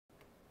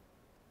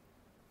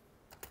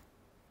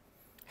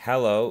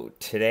Hello,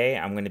 today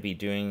I'm going to be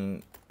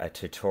doing a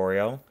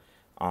tutorial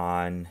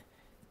on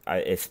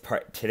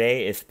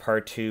today is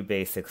part 2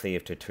 basically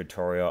of the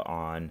tutorial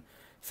on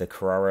the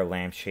Carrara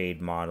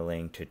lampshade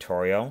modeling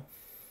tutorial.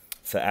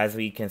 So as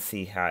we can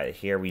see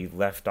here we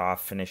left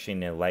off finishing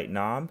the light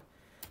knob.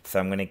 So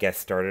I'm going to get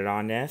started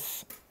on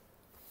this.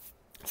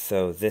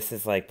 So this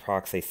is like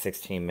approximately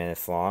 16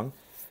 minutes long.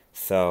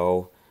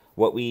 So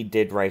what we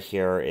did right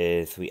here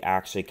is we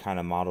actually kind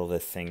of modeled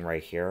this thing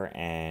right here,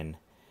 and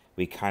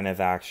we kind of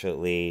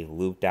actually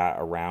looped that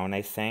around,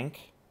 I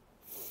think.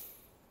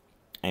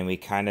 And we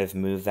kind of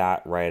moved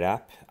that right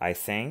up, I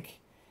think.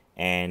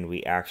 And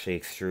we actually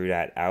extrude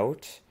that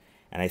out.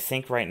 And I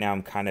think right now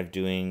I'm kind of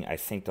doing, I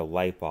think, the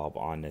light bulb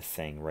on this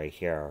thing right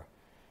here.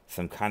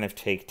 So I'm kind of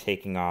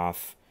taking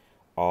off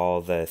all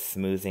the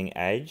smoothing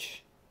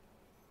edge.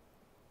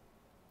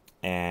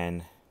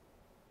 And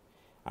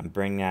I'm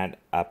bringing that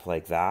up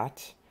like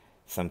that.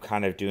 So I'm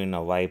kind of doing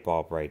a light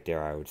bulb right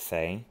there, I would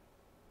say.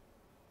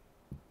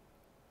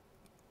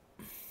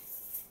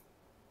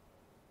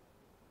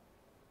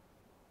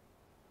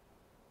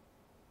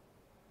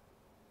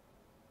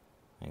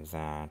 Like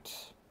that.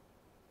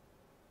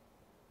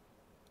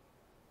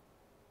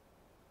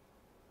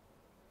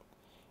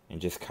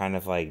 And just kind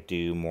of like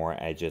do more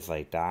edges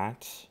like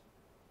that.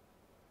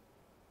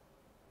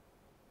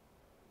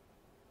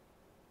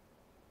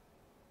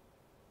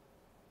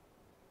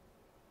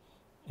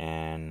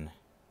 And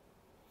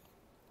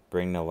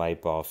bring the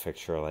light bulb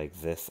fixture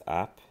like this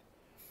up.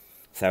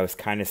 So I was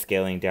kind of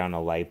scaling down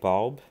a light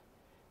bulb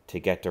to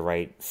get the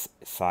right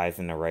size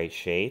and the right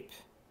shape.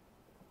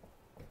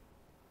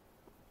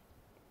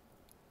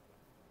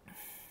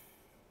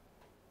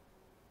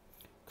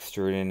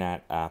 Extruding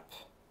that up.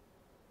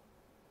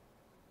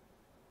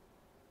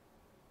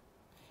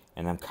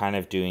 And I'm kind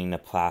of doing the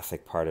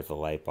plastic part of the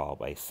light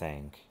bulb, I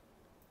think.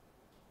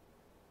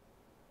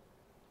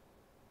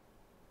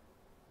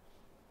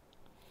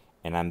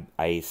 And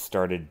I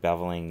started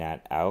beveling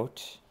that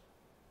out.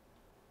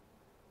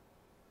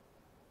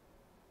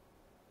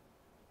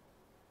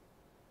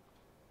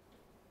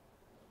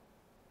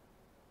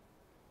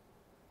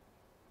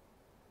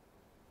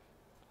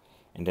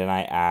 And then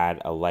I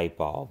add a light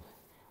bulb.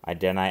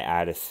 Then I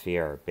add a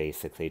sphere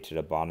basically to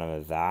the bottom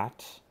of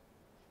that.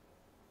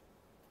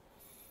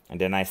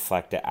 And then I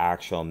select the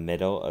actual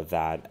middle of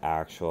that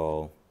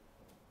actual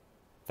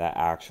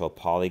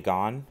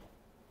polygon.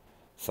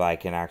 So I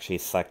can actually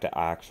select the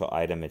actual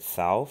item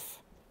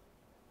itself.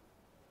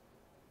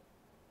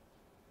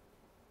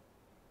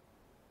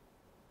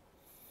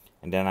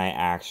 And then I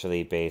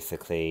actually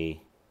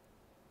basically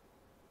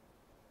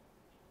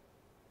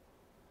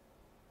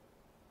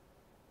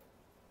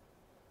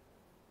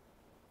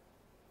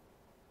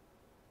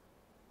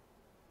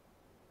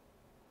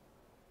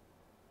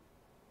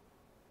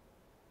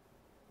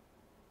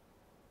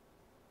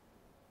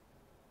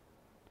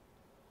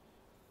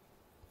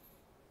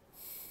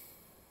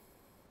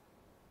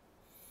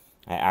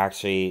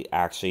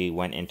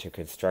went into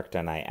construct,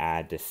 and I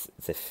add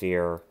the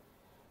sphere,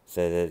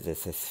 so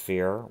this is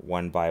sphere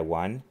one by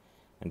one.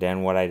 And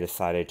then what I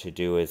decided to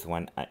do is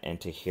went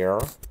into here,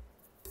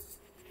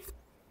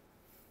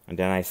 and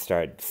then I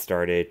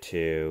started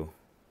to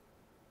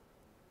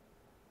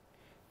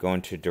go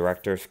into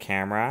director's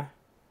camera,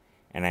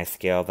 and I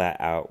scale that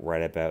out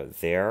right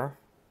about there.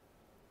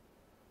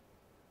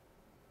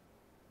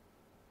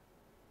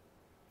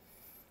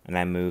 And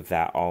I move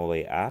that all the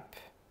way up.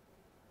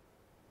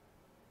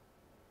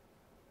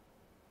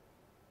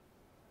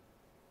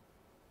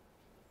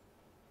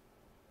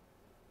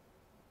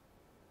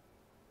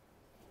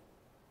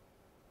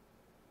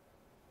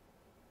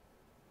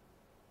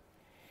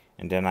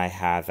 And then I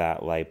have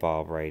that light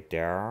bulb right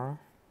there.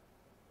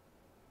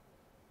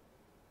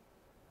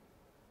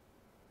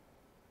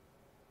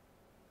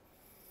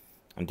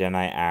 And then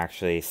I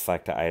actually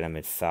select the item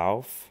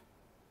itself.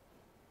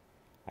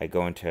 I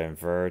go into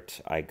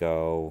invert, I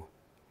go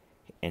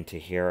into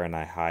here, and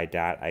I hide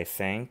that, I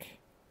think.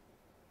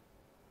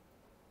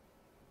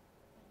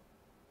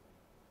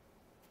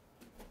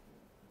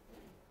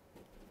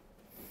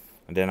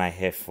 And then I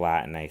hit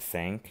flatten, I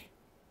think.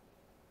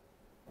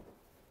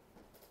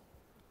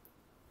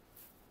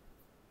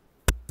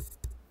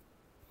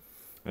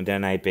 And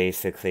then I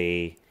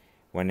basically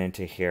went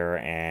into here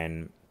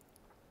and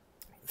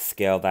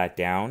scaled that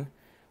down,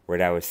 where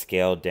that was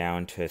scaled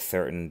down to a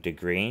certain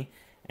degree.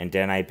 And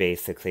then I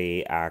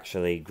basically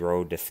actually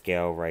grow the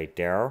scale right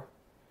there.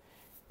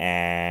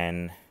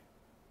 And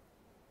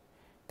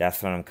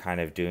that's what I'm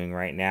kind of doing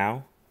right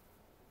now.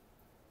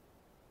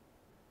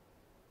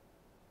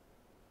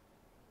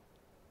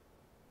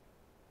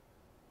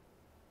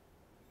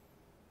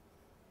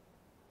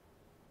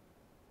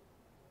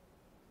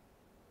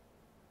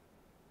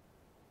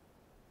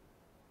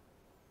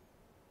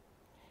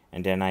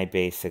 And then I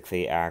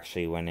basically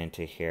actually went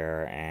into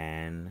here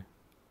and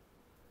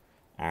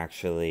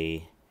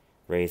actually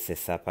raised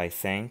this up, I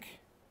think.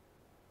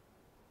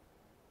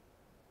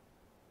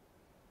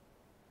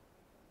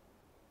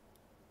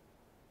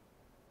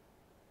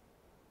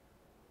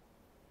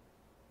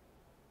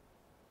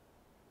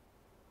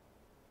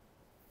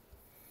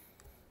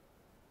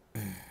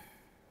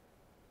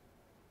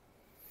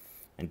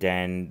 And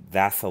then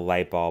that's a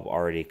light bulb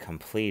already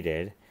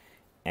completed.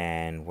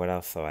 And what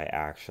else do I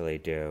actually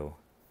do?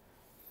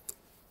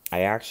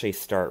 I actually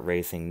start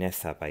raising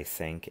this up, I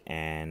think,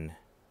 and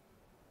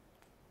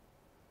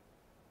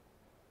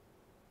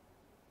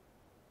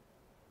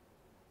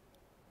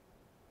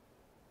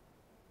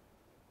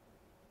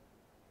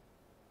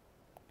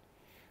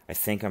I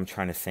think I'm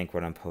trying to think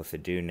what I'm supposed to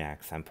do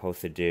next. I'm supposed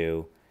to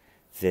do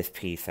this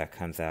piece that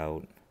comes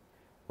out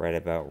right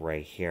about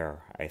right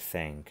here, I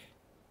think.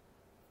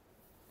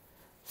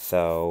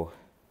 So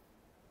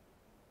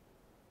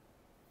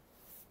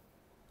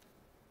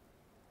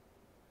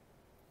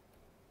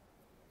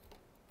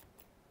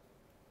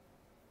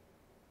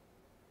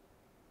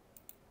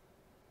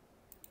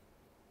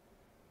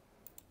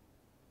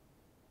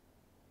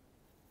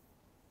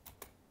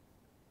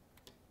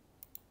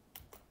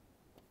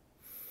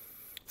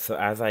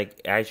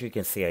as you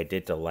can see, I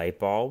did the light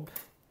bulb.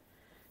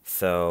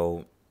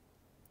 So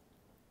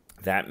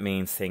that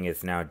main thing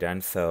is now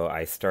done. So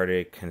I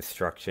started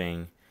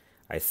constructing,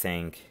 I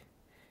think,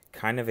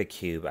 kind of a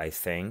cube, I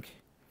think.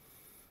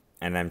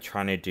 And I'm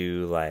trying to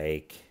do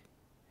like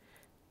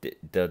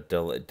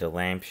the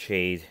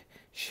lampshade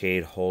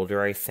shade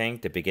holder, I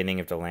think, the beginning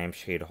of the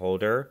lampshade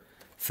holder.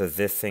 So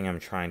this thing I'm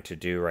trying to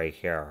do right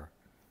here.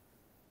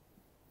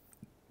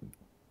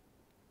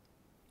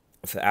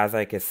 So as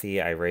I can see,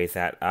 I raise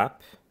that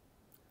up.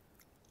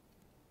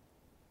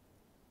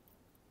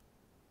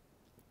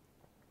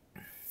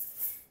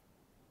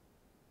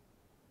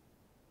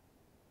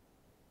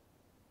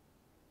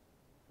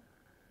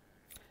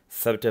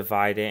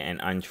 Subdivide it and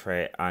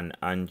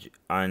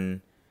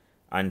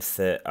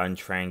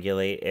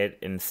untriangulate it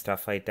and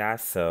stuff like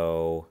that.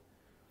 So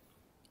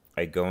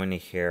I go into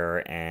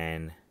here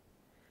and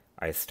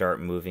I start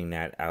moving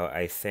that out,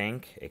 I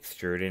think,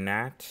 extruding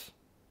that.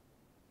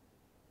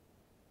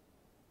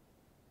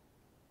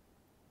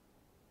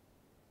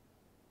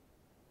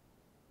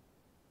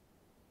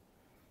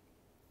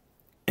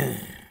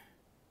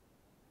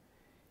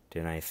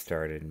 Then I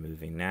started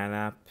moving that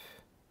up.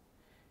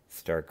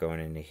 Start going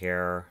into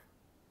here.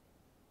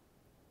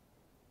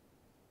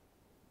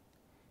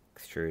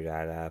 Extrude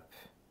that up.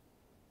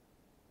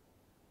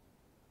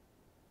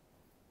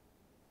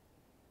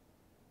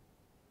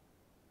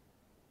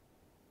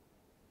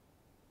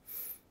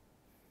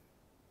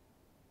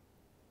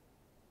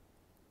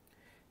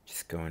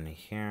 Just go into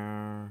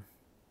here.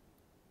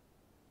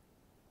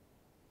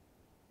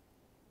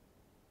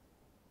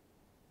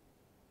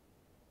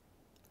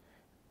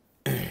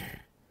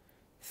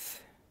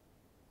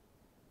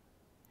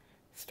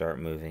 Start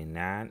moving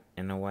that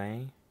in a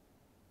way.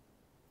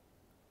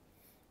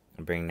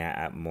 And bring that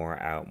up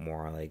more out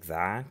more like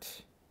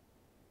that.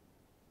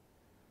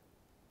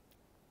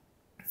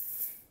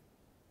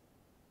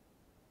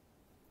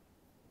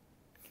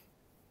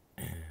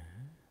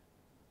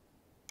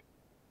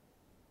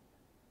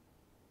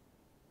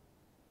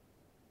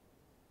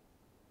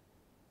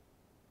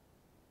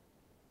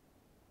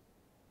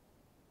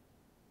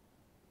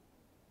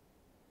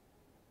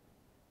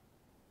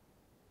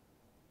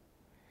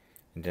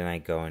 And then I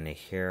go into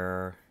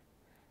here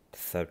to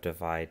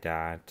subdivide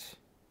that.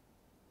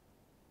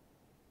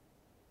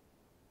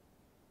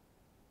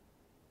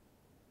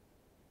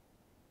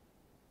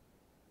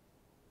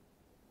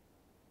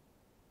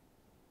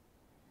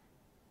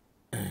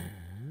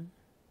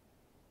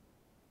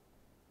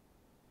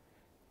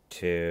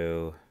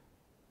 To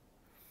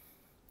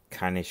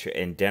kind of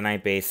and then I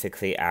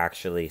basically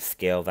actually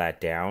scale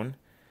that down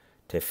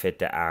to fit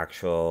the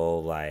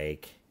actual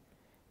like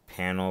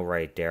panel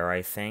right there,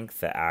 I think,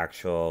 the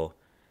actual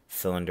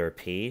cylinder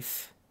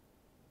piece.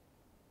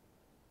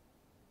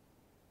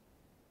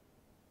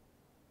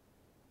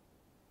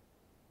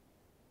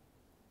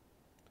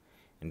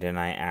 And then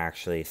I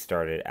actually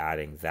started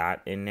adding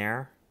that in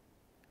there.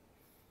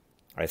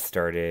 I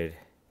started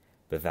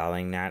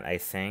beveling that, I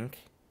think.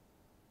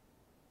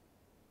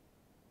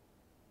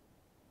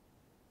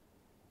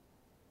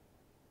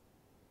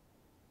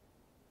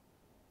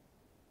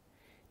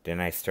 Then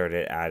I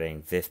started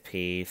adding this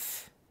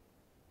piece.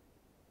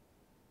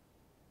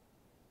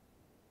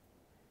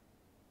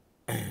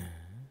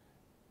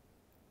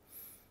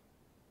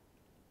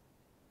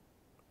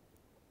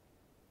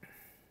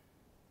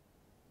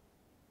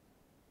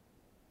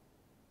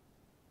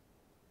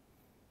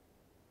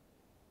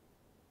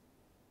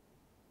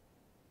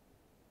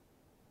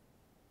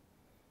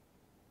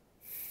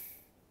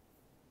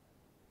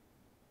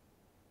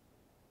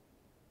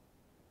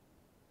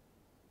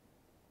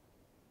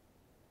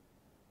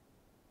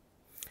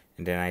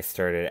 And then I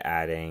started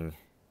adding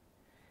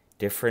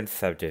different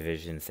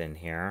subdivisions in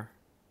here.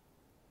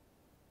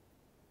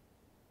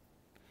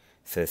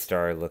 So it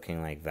started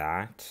looking like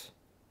that.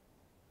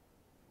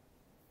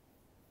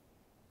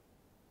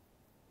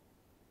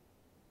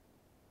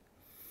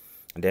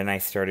 And then I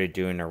started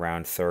doing a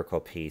round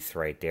circle piece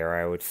right there,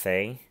 I would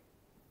say,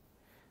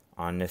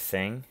 on this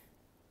thing.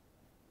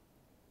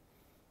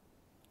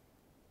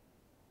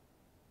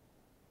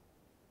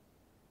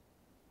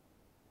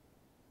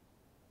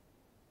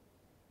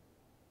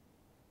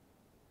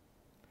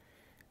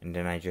 And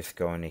then I just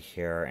go into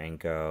here and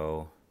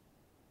go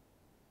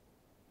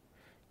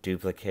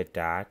duplicate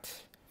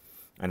that.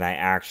 And I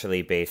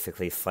actually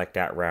basically select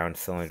that round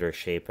cylinder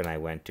shape and I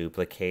went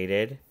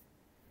duplicated.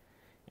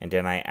 And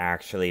then I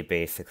actually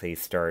basically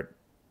start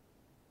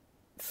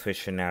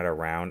switching that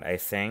around, I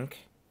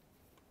think.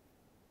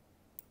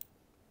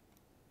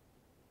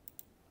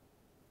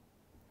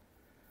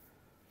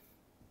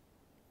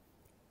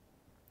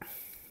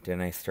 Then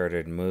I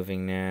started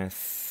moving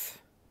this.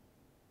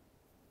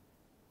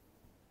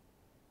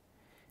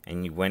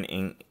 And you went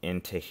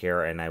into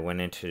here and I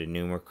went into the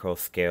numerical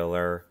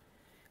scaler.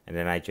 And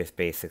then I just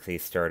basically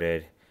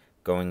started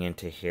going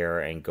into here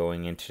and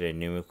going into the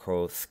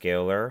numerical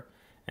scaler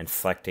and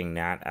selecting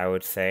that, I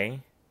would say.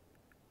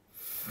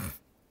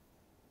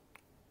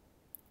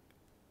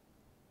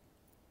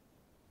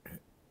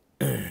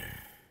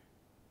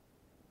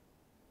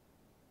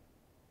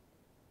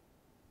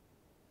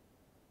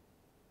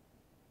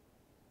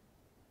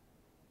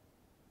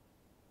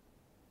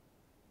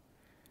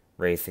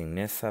 Raising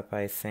this up,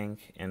 I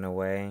think, in a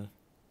way.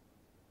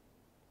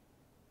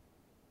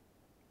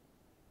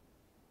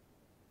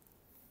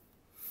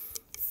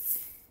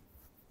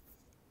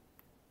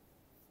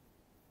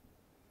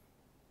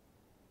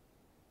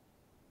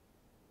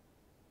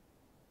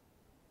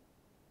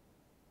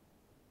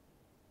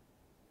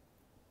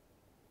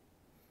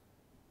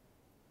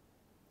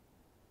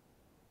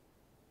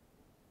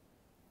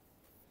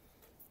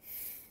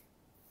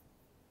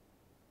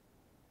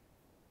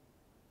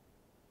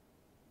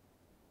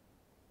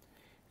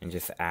 And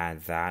just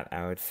add that,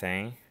 I would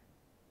say.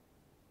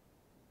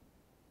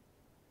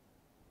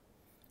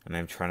 And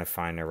I'm trying to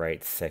find the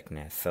right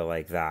thickness, so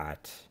like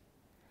that.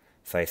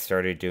 So I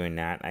started doing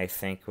that, I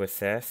think, with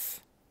this.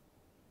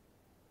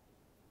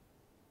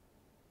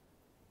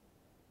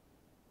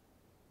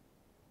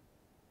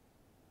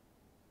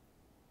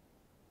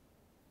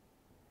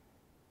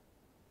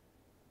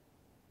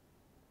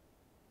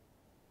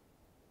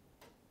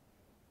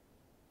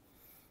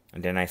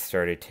 And then I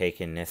started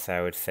taking this,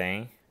 I would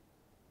say.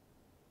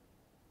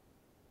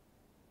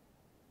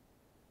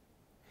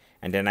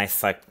 And then I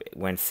select,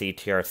 when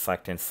CTR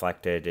select and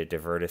selected, it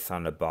diverted us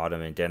on the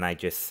bottom. And then I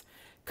just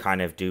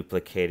kind of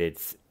duplicated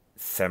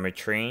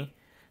symmetry,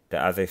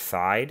 the other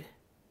side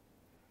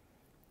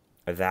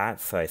of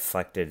that. So I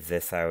selected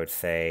this, I would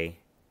say.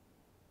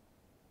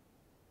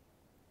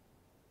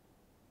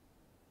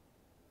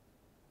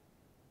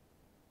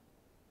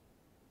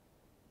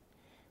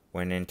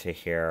 Went into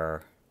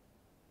here.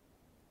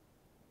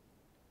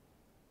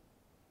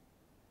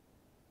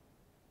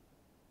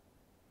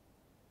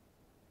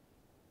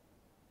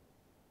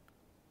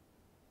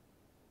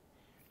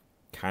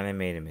 Kind of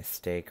made a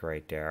mistake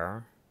right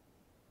there.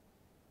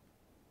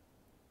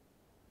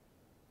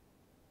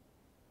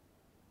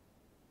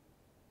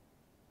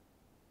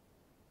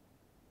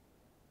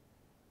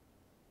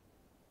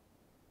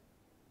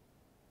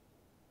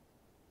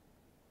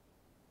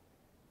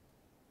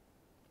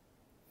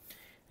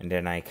 And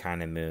then I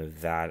kind of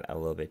moved that a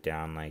little bit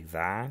down like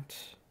that.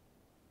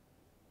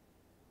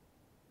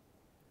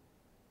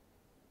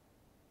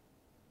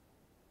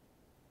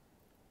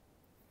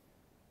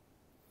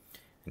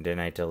 And then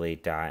I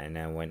delete that and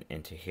then went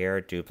into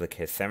here,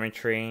 duplicate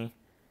symmetry.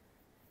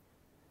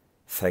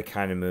 So I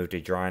kind of moved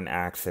the drawing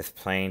axis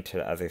plane to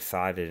the other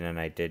side and then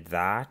I did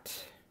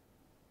that.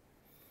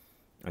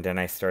 And then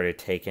I started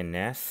taking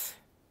this,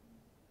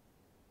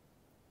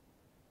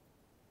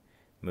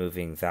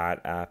 moving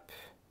that up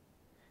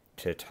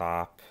to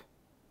top.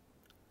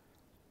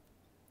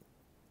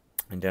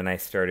 And then I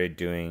started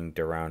doing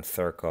the round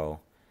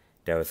circle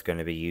that was going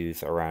to be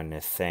used around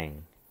this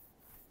thing.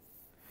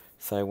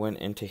 So I went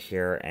into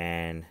here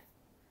and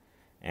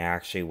I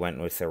actually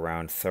went with the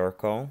round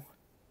circle.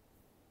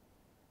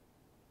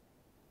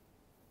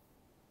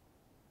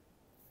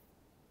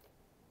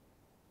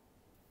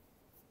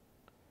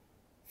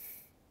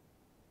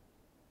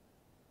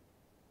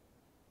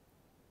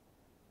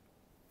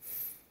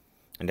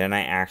 And then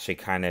I actually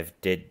kind of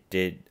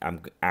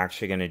I'm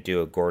actually going to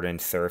do a Gordon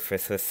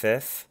surface with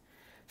this.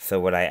 So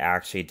what I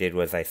actually did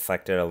was I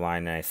selected a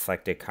line and I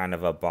selected kind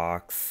of a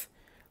box,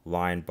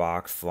 line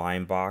box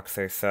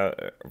or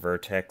so,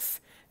 vertex,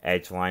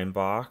 edge line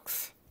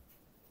box.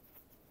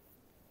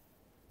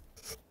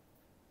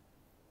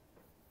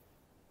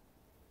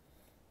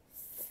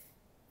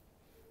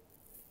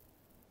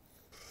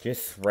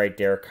 Just right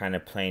there kind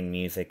of playing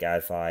music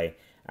as I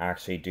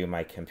actually do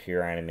my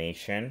computer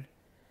animation.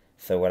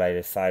 So what I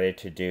decided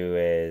to do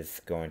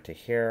is go into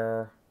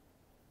here.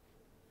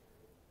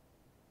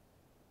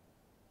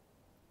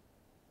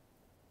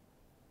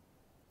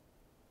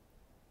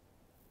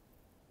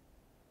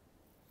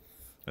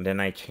 And then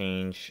I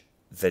change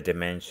the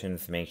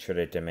dimensions, make sure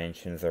the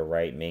dimensions are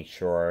right, make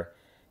sure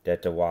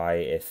that the Y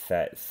is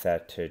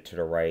set to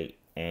the right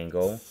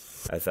angle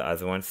as the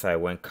other one. So I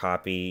went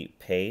copy,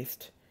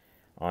 paste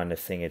on the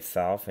thing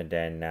itself, and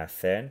then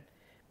that's it.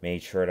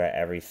 Made sure that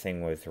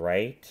everything was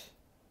right.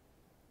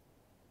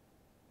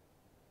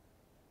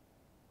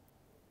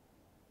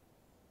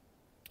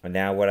 And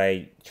now what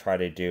I try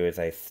to do is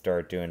I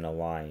start doing a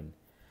line.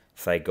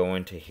 So I go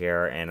into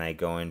here and I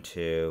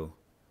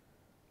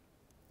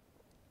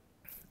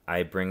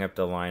bring up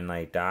the line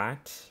like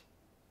that.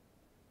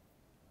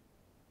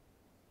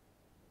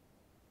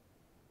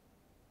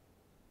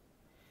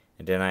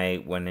 And then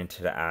I went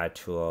into the add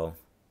tool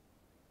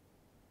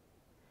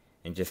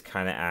and just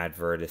kind of add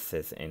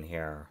vertices in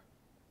here.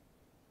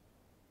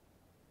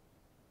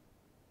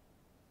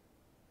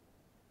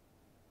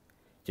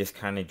 Just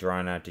kind of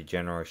drawing out the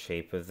general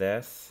shape of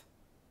this.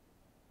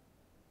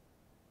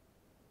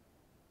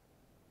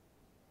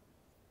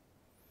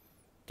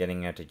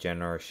 Getting at the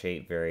general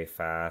shape very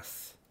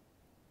fast.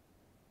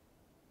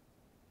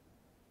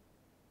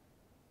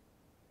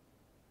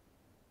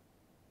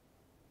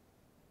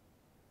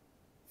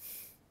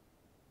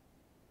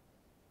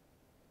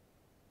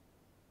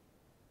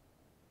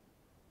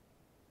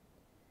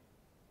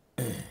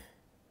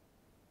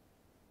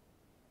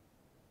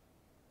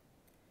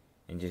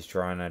 And just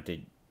drawing out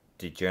the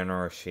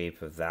general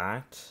shape of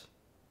that.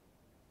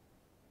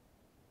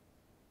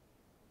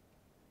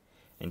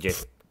 And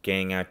just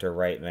getting out the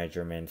right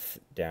measurements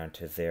down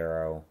to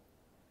 0.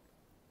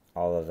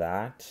 All of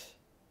that.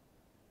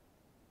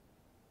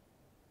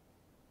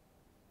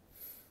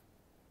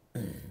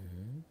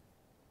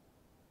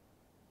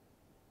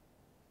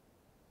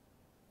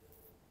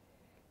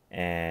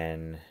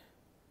 And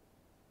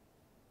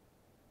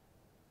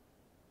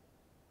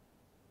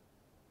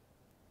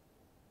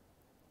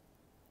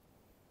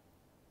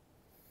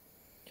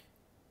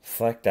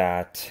select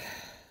that.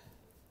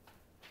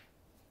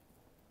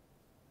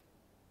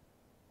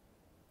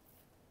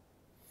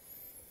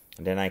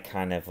 And then I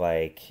kind of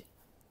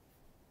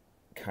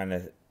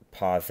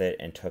paused it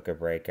and took a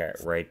break at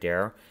right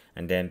there.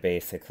 And then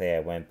basically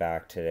I went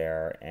back to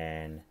there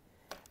and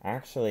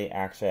actually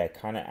I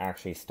kind of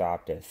actually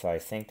stopped it. So I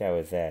think that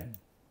was it.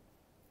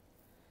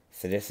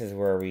 So this is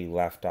where we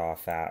left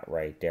off at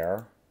right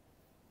there.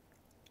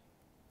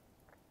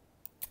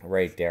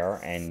 Right there.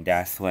 And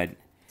that's what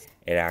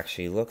it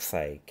actually looks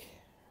like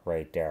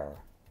right there.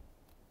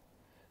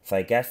 So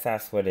I guess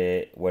that's what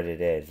it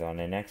is. On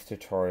the next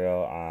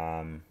tutorial,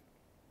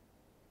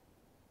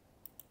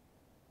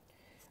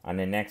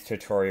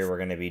 we're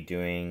going to be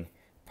doing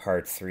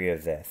part 3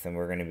 of this, and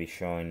we're going to be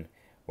showing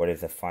what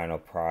is the final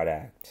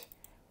product,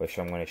 which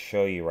I'm going to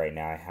show you right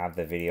now. I have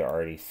the video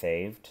already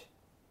saved.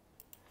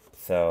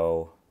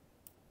 So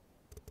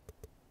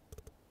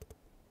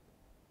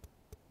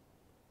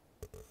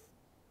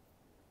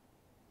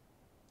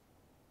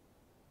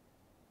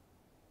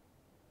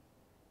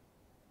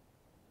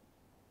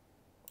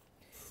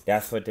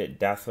that's what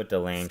the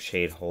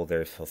lampshade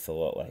holder is supposed to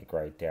look like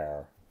right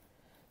there.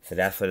 So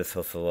that's what it's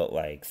supposed to look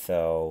like.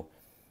 So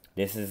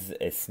this is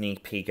a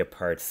sneak peek of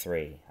part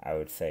 3, I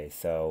would say.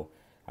 So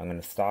I'm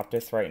going to stop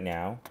this right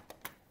now.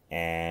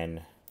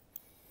 And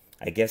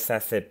I guess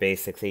that's it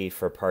basically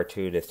for part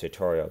 2 of this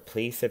tutorial.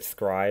 Please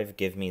subscribe,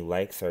 give me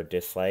likes or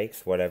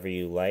dislikes, whatever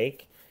you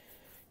like.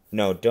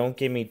 No, don't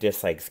give me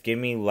dislikes. Give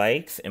me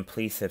likes and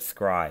please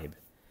subscribe.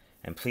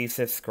 And please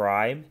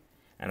subscribe.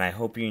 And I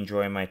hope you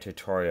enjoy my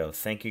tutorials.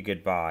 Thank you,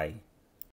 goodbye.